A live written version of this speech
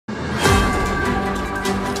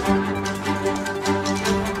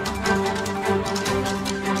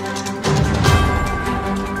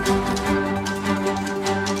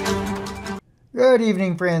Good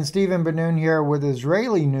evening, friends. Stephen Benoon here with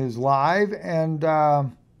Israeli News Live. And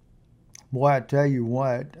boy, I tell you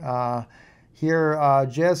what,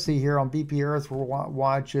 Jesse here on BP Earth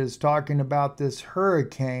Watch is talking about this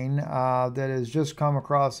hurricane that has just come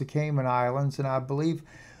across the Cayman Islands. And I believe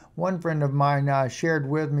one friend of mine shared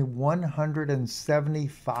with me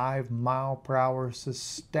 175 mile per hour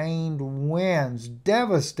sustained winds,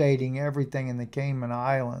 devastating everything in the Cayman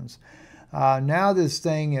Islands. Now this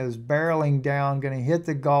thing is barreling down, going to hit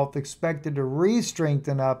the Gulf, expected to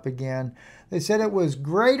re-strengthen up again. They said it was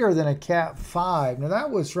greater than a Cat 5. Now that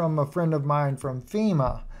was from a friend of mine from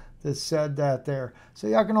FEMA that said that there. So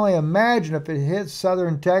y'all can only imagine if it hits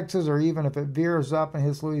southern Texas, or even if it veers up and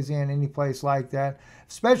hits Louisiana, any place like that,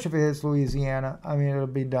 especially if it hits Louisiana, I mean, it'll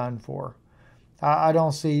be done for. I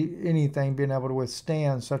don't see anything being able to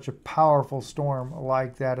withstand such a powerful storm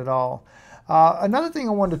like that at all. Another thing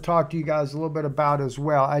I wanted to talk to you guys a little bit about as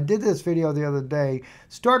well. I did this video the other day.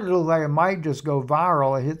 Started to look like it might just go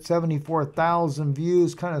viral. It hit 74,000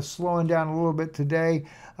 views, kind of slowing down a little bit today.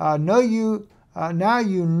 Now you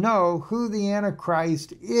know who the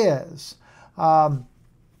Antichrist is. And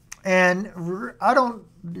I don't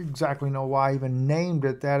exactly know why I even named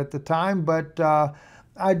it that at the time, but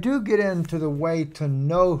I do get into the way to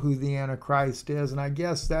know who the Antichrist is, and I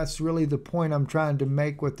guess that's really the point I'm trying to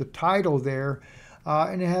make with the title there,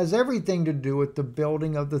 and it has everything to do with the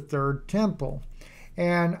building of the third temple.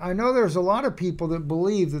 And I know there's a lot of people that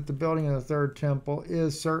believe that the building of the third temple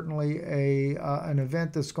is certainly an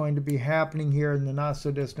event that's going to be happening here in the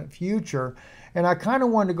not-so-distant future, and I kind of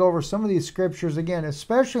wanted to go over some of these scriptures again,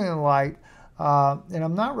 especially in light and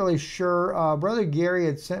I'm not really sure. Brother Gary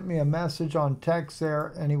had sent me a message on text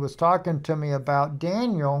there, and he was talking to me about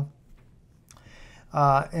Daniel,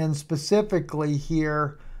 and specifically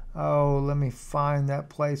here, let me find that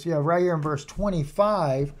place. Yeah, right here in verse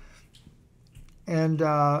 25, and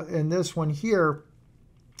in this one here,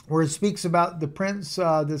 where it speaks about the prince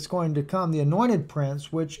that's going to come, the anointed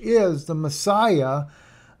prince, which is the Messiah.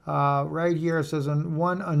 Right here it says,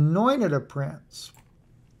 one anointed a prince.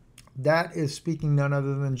 That is speaking none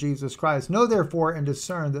other than Jesus Christ. Know therefore and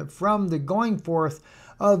discern that from the going forth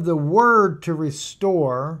of the word to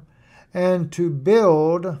restore and to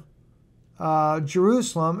build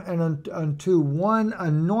Jerusalem, and unto one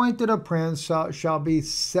anointed a prince shall be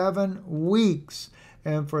 7 weeks,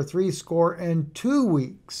 and for 62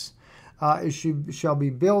 weeks it shall be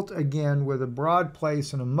built again with a broad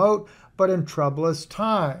place and a moat, but in troublous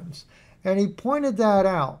times. And he pointed that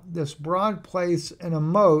out, this broad place and a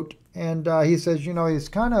moat. And he says, you know, he's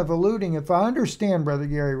kind of alluding, if I understand Brother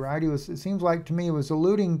Gary right, it seems like to me he was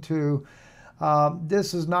alluding to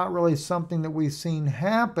this is not really something that we've seen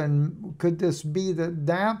happen. Could this be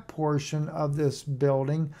that portion of this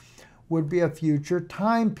building would be a future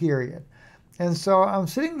time period? And so I'm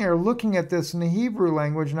sitting there looking at this in the Hebrew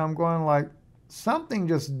language, and I'm going like, something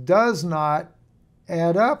just does not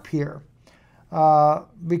add up here.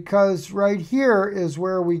 Because right here is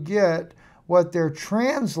where we get what they're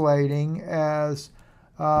translating as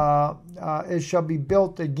it shall be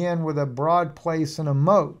built again with a broad place and a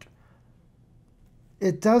moat.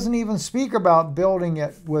 It doesn't even speak about building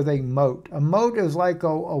it with a moat. A moat is like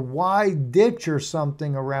a wide ditch or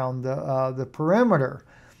something around the perimeter,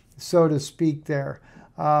 so to speak there,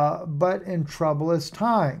 but in troublous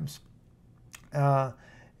times. But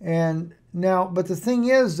the thing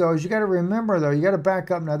is, though, is you got to remember, though, you got to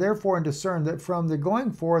back up. Now, therefore, and discern that from the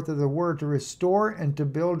going forth of the word to restore and to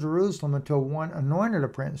build Jerusalem until one anointed a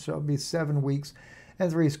prince, so it'll be 7 weeks and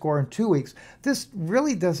 62 weeks. This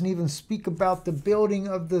really doesn't even speak about the building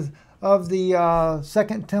of the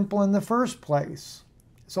second temple in the first place.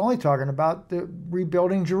 It's only talking about the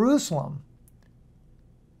rebuilding Jerusalem.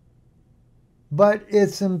 But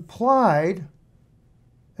it's implied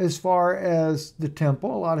as far as the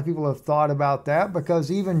temple. A lot of people have thought about that, because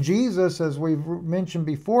even Jesus, as we've mentioned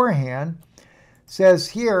beforehand, says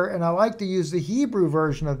here, and I like to use the Hebrew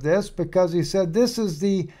version of this, because he said this is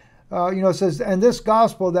the, it says, and this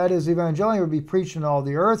gospel, that is evangelion, will be preached in all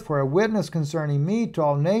the earth for a witness concerning me to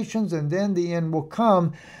all nations, and then the end will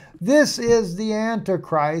come. This is the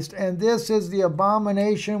Antichrist, and this is the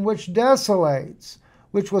abomination which desolates,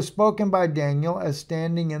 which was spoken by Daniel as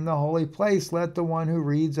standing in the holy place. Let the one who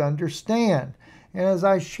reads understand. And as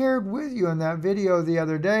I shared with you in that video the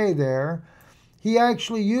other day there, he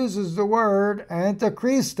actually uses the word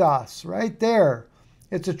antichristos right there.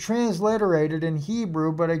 It's a transliterated in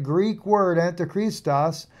Hebrew, but a Greek word,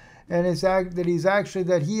 antichristos, and it's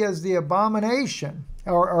that he is the abomination,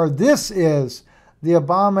 or this is the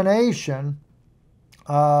abomination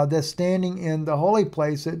that's standing in the holy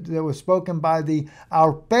place that was spoken by the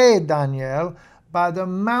Arpe Daniel, by the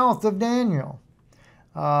mouth of Daniel.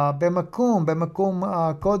 Bemakum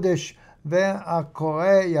kodesh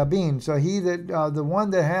ve'akore yabin. So he that the one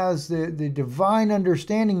that has the divine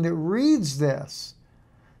understanding that reads this,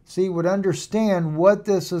 see, would understand what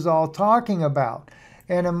this is all talking about.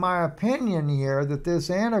 And in my opinion here, that this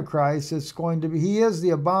Antichrist is going to be,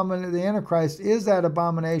 the Antichrist is that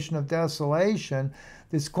abomination of desolation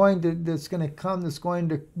that's going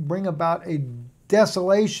to bring about a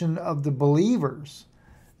desolation of the believers,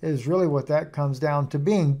 is really what that comes down to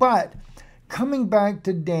being. But coming back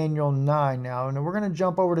to Daniel 9 now, and we're going to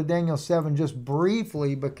jump over to Daniel 7 just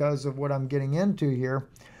briefly because of what I'm getting into here.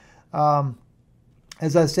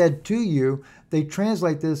 As I said to you, they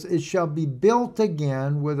translate this, it shall be built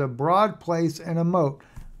again with a broad place and a moat.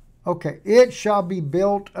 Okay, it shall be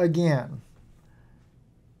built again.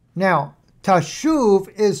 Now, tashuv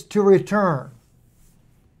is to return.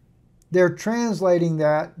 They're translating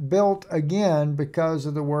that built again because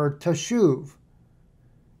of the word tashuv.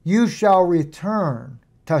 You shall return.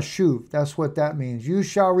 Tashuv, that's what that means. You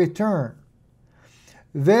shall return.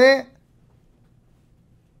 Ve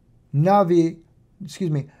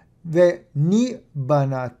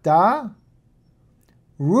nibanata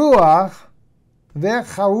ruach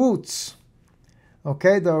vecharutz.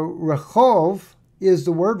 Okay, the rechov is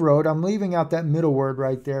the word road. I'm leaving out that middle word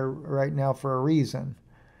right there right now for a reason.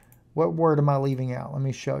 What word am I leaving out? Let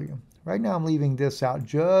me show you. Right now I'm leaving this out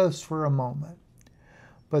just for a moment.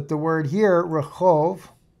 But the word here, rechov,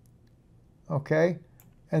 okay,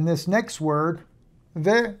 and this next word,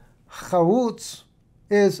 vecharutz,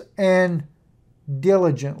 is and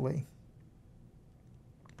diligently.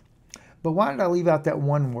 But why did I leave out that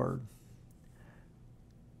one word?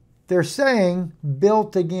 They're saying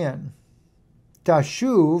built again.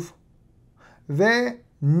 Tashuv ve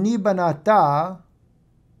nibanata.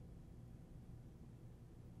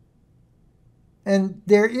 And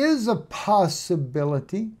there is a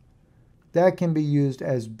possibility that can be used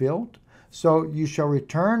as built. So you shall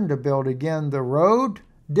return to build again the road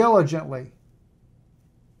diligently.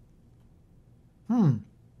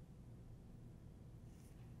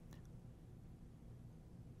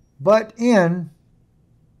 But in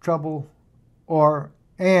trouble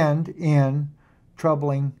and in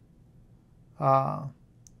troubling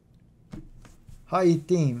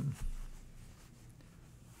ha'itim.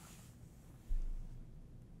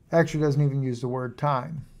 Actually doesn't even use the word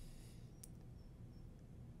time.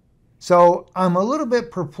 So I'm a little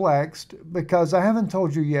bit perplexed because I haven't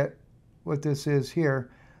told you yet what this is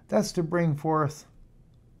here. That's to bring forth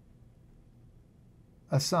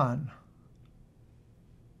a son,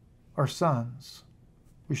 or sons,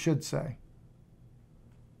 we should say.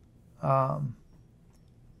 To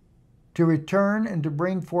return and to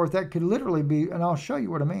bring forth, that could literally be, and I'll show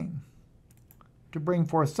you what I mean, to bring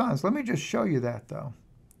forth sons. Let me just show you that though.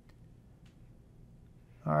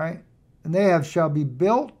 All right, and they shall be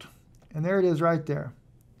built, and there it is right there.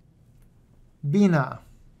 Bina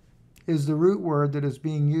is the root word that is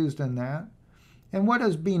being used in that. And what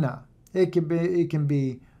is bina? It can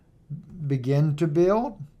be begin to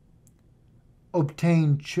build,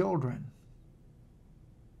 obtain children.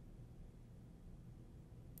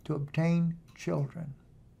 To obtain children.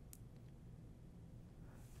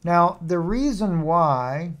 Now, the reason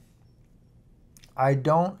why I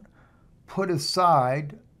don't put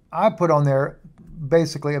aside, I put on there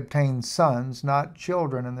basically obtain sons, not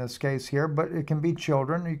children in this case here, but it can be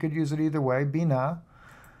children. You could use it either way, bina.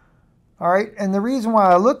 All right, and the reason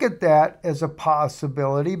why I look at that as a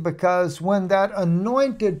possibility, because when that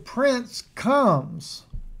anointed prince comes,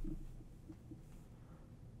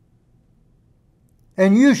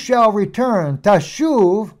 and you shall return,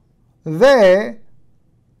 tashuv ve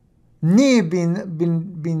ni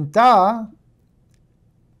binta,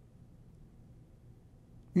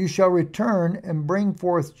 you shall return and bring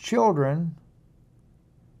forth children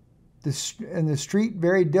in the street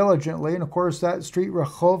very diligently. And of course, that street,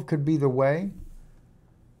 rechov, could be the way.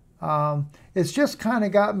 It's just kind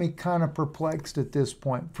of got me kind of perplexed at this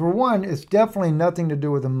point. For one, it's definitely nothing to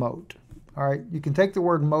do with a moat. All right, you can take the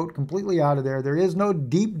word moat completely out of there. There is no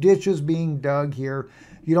deep ditches being dug here.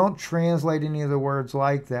 You don't translate any of the words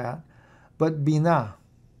like that. But bina,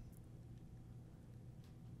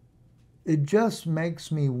 it just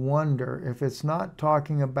makes me wonder if it's not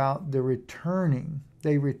talking about the returning.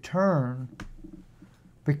 They return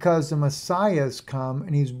because the Messiah has come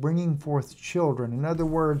and he's bringing forth children. In other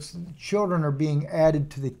words, children are being added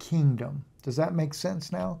to the kingdom. Does that make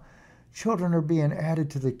sense now? Children are being added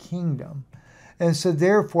to the kingdom. And so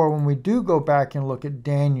therefore, when we do go back and look at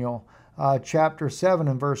Daniel chapter 7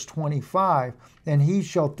 and verse 25. And he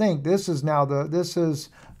shall think, this is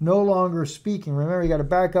no longer speaking. Remember, you got to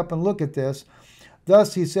back up and look at this.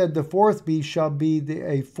 Thus he said, the fourth beast shall be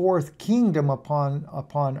a fourth kingdom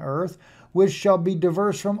upon earth, which shall be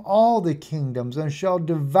diverse from all the kingdoms, and shall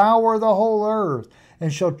devour the whole earth,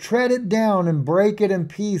 and shall tread it down and break it in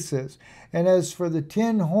pieces. And as for the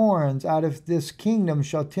 10 horns, out of this kingdom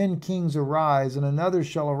shall 10 kings arise, and another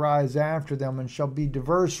shall arise after them, and shall be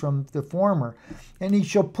diverse from the former. And he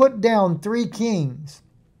shall put down 3 kings,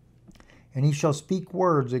 and he shall speak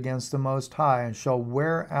words against the Most High, and shall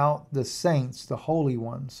wear out the saints, the holy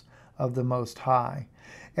ones of the Most High.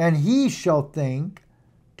 And he shall think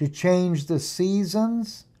to change the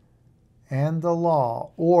seasons and the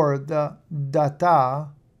law, or the data,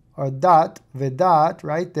 or dat, vedat,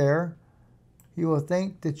 right there. He will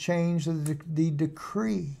think to change the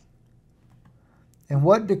decree. And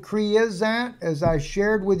what decree is that? As I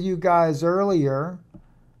shared with you guys earlier,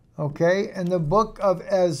 okay, in the book of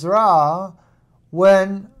Ezra,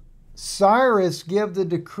 when Cyrus gave the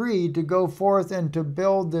decree to go forth and to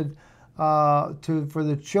build for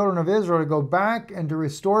the children of Israel to go back and to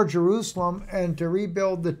restore Jerusalem and to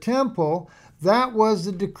rebuild the temple, that was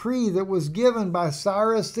the decree that was given by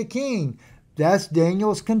Cyrus the king. That's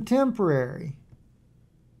Daniel's contemporary.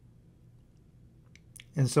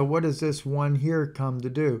 And so what does this one here come to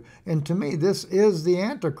do? And to me, this is the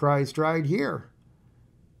Antichrist right here.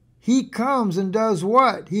 He comes and does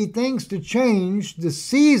what? He thinks to change the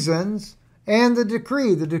seasons and the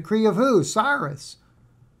decree. The decree of who? Cyrus.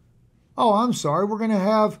 Oh, I'm sorry. We're going to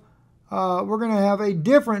have a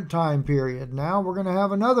different time period now. We're going to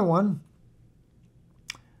have another one.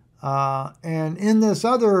 And in this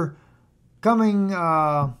other coming,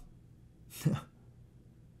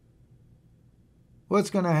 what's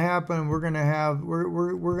going to happen? We're going to have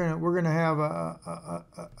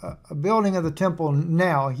a building of the temple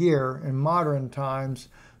now here in modern times,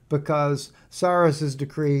 because Cyrus's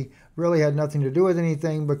decree really had nothing to do with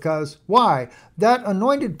anything. Because why? That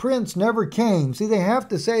anointed prince never came. See, they have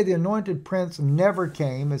to say the anointed prince never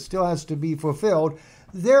came. It still has to be fulfilled.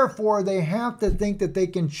 Therefore, they have to think that they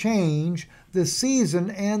can change the season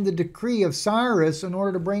and the decree of Cyrus in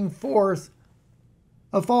order to bring forth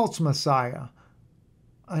a false Messiah,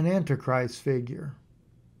 an Antichrist figure.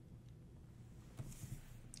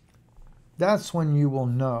 That's when you will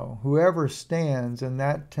know, whoever stands in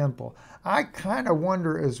that temple. I kind of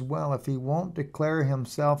wonder as well if he won't declare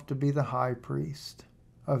himself to be the high priest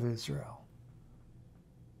of Israel,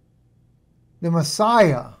 the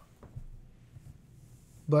Messiah,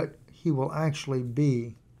 but he will actually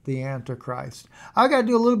be the Antichrist. I got to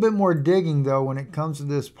do a little bit more digging, though, when it comes to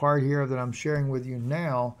this part here that I'm sharing with you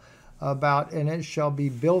now about, and it shall be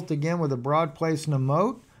built again with a broad place and a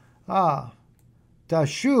moat.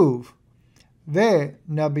 Tashuv ve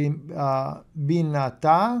nabi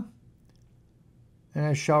binata, and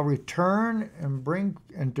it shall return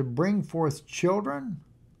and to bring forth children.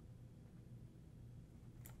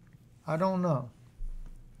 I don't know.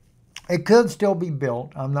 It could still be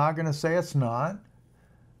built. I'm not going to say it's not,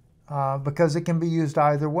 because it can be used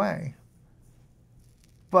either way.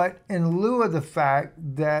 But in lieu of the fact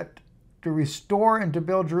that to restore and to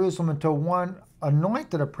build Jerusalem until one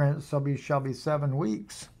anointed a prince shall be 7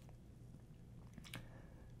 weeks.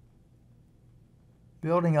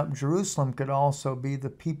 Building up Jerusalem could also be the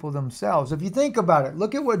people themselves. If you think about it,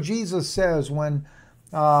 look at what Jesus says when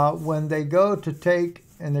they go to take,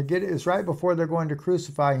 and it's right before they're going to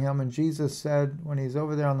crucify him, and Jesus said, when he's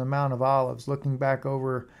over there on the Mount of Olives, looking back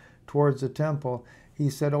over towards the temple, he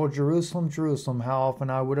said, "Oh, Jerusalem, Jerusalem, how often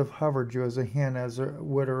I would have hovered you as a hen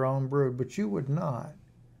would her own brood, but you would not.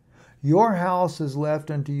 Your house is left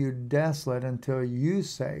unto you desolate until you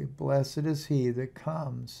say, blessed is he that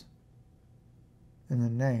comes in the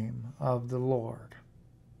name of the Lord."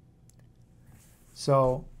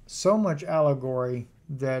 So much allegory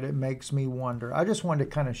that it makes me wonder. I just wanted to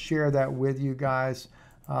kind of share that with you guys.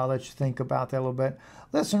 Let you think about that a little bit.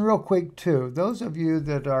 Listen real quick too. Those of you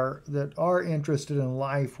that are interested in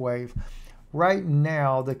LifeWave, right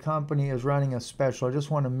now the company is running a special. I just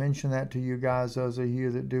want to mention that to you guys, those of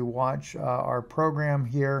you that do watch our program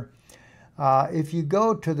here. If you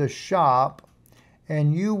go to the shop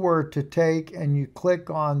and you were to take and you click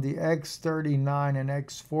on the X39 and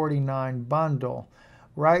X49 bundle,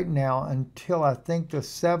 right now until I think the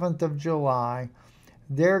 7th of July,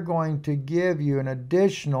 they're going to give you an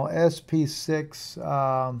additional SP6.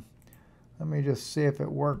 Let me just see if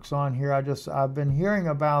it works on here. I've been hearing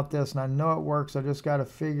about this and I know it works. I just got to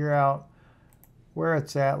figure out where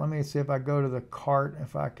it's at. Let me see if I go to the cart,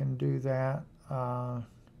 if I can do that.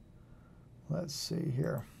 Let's see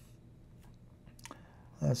here.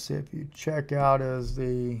 let's see, if you check out as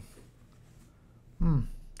the,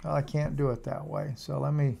 I can't do it that way. So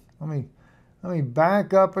let me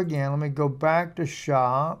back up again. Let me go back to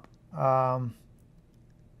shop.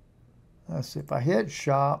 Let's see, if I hit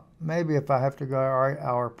shop, maybe if I have to go, all right,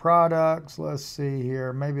 our products, let's see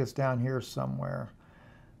here, maybe it's down here somewhere.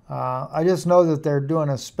 I just know that they're doing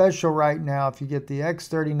a special right now. If you get the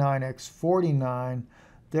X39, X49,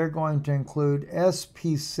 they're going to include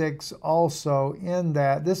SP6 also in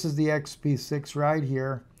that. This is the XP6 right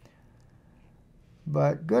here.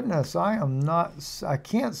 But goodness, I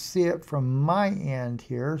can't see it from my end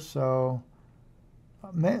here, so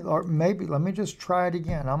or maybe, let me just try it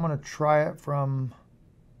again. I'm going to try it from,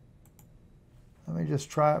 let me just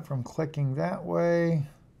try it from clicking that way.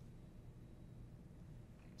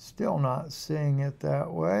 Still not seeing it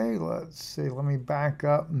that way. Let's see, let me back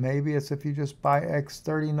up. Maybe it's if you just buy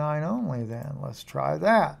X39 only then. Let's try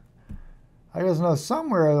that. I just know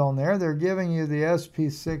somewhere on there they're giving you the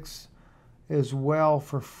SP6 as well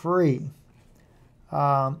for free.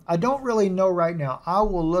 I don't really know right now. I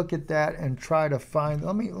will look at that and try to find,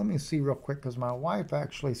 let me see real quick, because my wife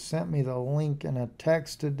actually sent me the link in a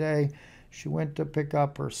text today. She went to pick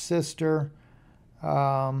up her sister.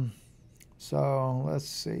 So let's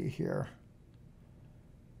see here.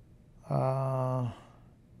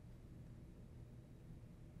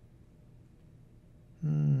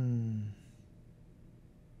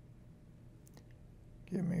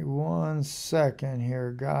 Give me 1 second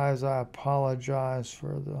here, guys. I apologize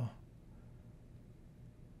for the...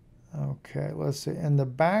 Okay, let's see. In the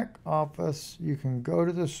back office, you can go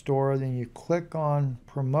to the store, then you click on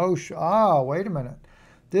promotion. Ah, wait a minute.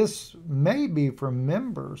 This may be for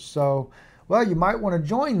members. So, well, you might want to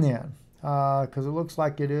join then, because it looks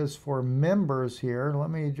like it is for members here. Let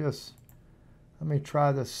me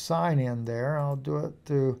try the sign in there. I'm going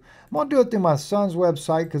to do it through my son's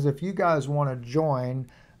website, because if you guys want to join,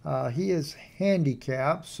 he is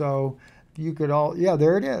handicapped, so you could all, yeah,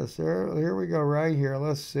 there it is. Here we go right here.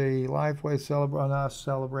 Let's see, Lifewave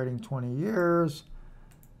celebrating 20 years.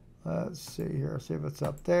 Let's see here, see if it's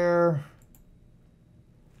up there.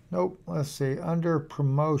 Nope, let's see, under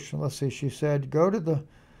promotion, let's see, she said go to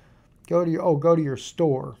your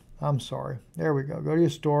store. I'm sorry. There we go. Go to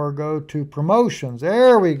your store. Go to promotions.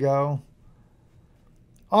 There we go.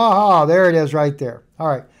 Aha, there it is right there. All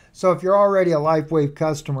right. So if you're already a LifeWave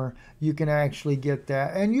customer, you can actually get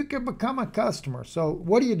that. And you can become a customer. So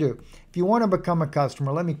what do you do? If you want to become a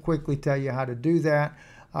customer, let me quickly tell you how to do that.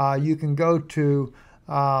 You can go to,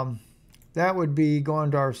 that would be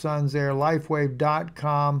going to our son's there,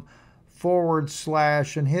 lifewave.com/,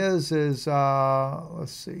 and his is,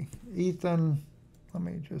 let's see, Ethan. Let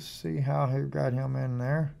me just see how he got him in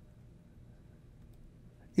there.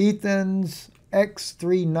 Ethan's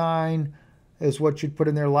X39 is what you'd put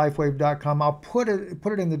in there, lifewave.com. I'll put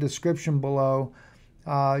it in the description below.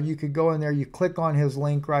 You could go in there, you click on his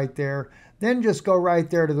link right there, then just go right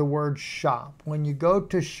there to the word shop. When you go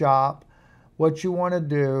to shop, what you want to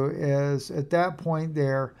do is at that point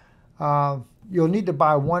there, you'll need to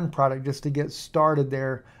buy one product just to get started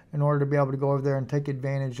there, in order to be able to go over there and take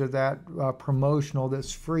advantage of that promotional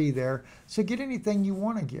that's free there. So get anything you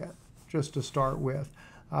want to get just to start with.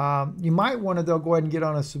 You might want to, though, go ahead and get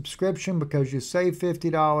on a subscription because you save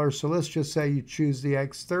 $50. So let's just say you choose the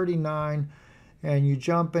X39 and you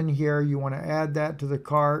jump in here. You want to add that to the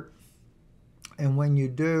cart. And when you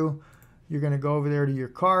do, you're going to go over there to your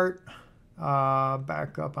cart.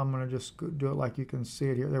 Back up. I'm going to just do it like you can see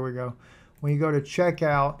it here. There we go. When you go to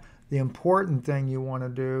checkout, the important thing you want to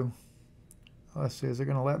do, let's see, is it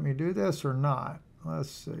going to let me do this or not? Let's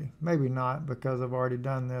see. Maybe not, because I've already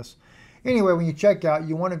done this. Anyway, when you check out,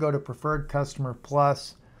 you want to go to Preferred Customer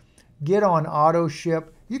Plus. Get on auto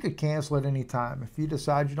ship. You could cancel it anytime. If you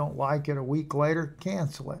decide you don't like it a week later,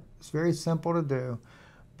 cancel it. It's very simple to do.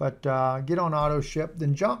 But get on auto ship.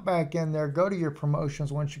 Then jump back in there. Go to your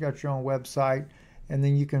promotions once you got your own website. And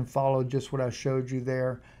then you can follow just what I showed you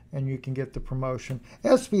there, and you can get the promotion.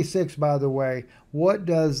 SP6, by the way, what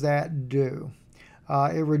does that do?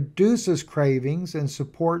 It reduces cravings and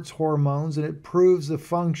supports hormones, and it improves the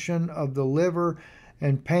function of the liver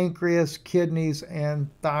and pancreas, kidneys, and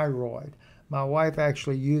thyroid. My wife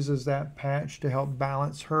actually uses that patch to help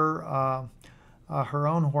balance her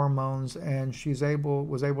own hormones, and was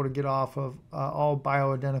able to get off of all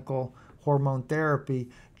bioidentical hormone therapy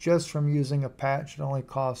just from using a patch. It only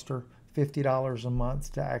cost her $50 a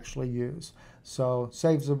month to actually use. So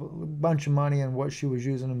saves a bunch of money in what she was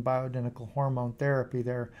using in bioidentical hormone therapy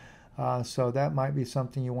there. So that might be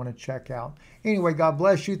something you want to check out. Anyway, God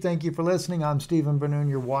bless you. Thank you for listening. I'm Stephen Ben-Nun.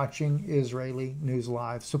 You're watching Israeli News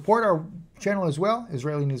Live. Support our channel as well,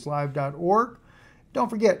 IsraeliNewsLive.org. Don't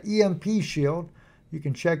forget EMP Shield. You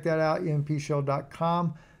can check that out,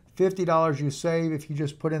 EMPShield.com. $50 you save if you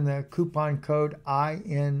just put in the coupon code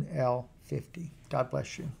INL50. God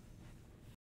bless you.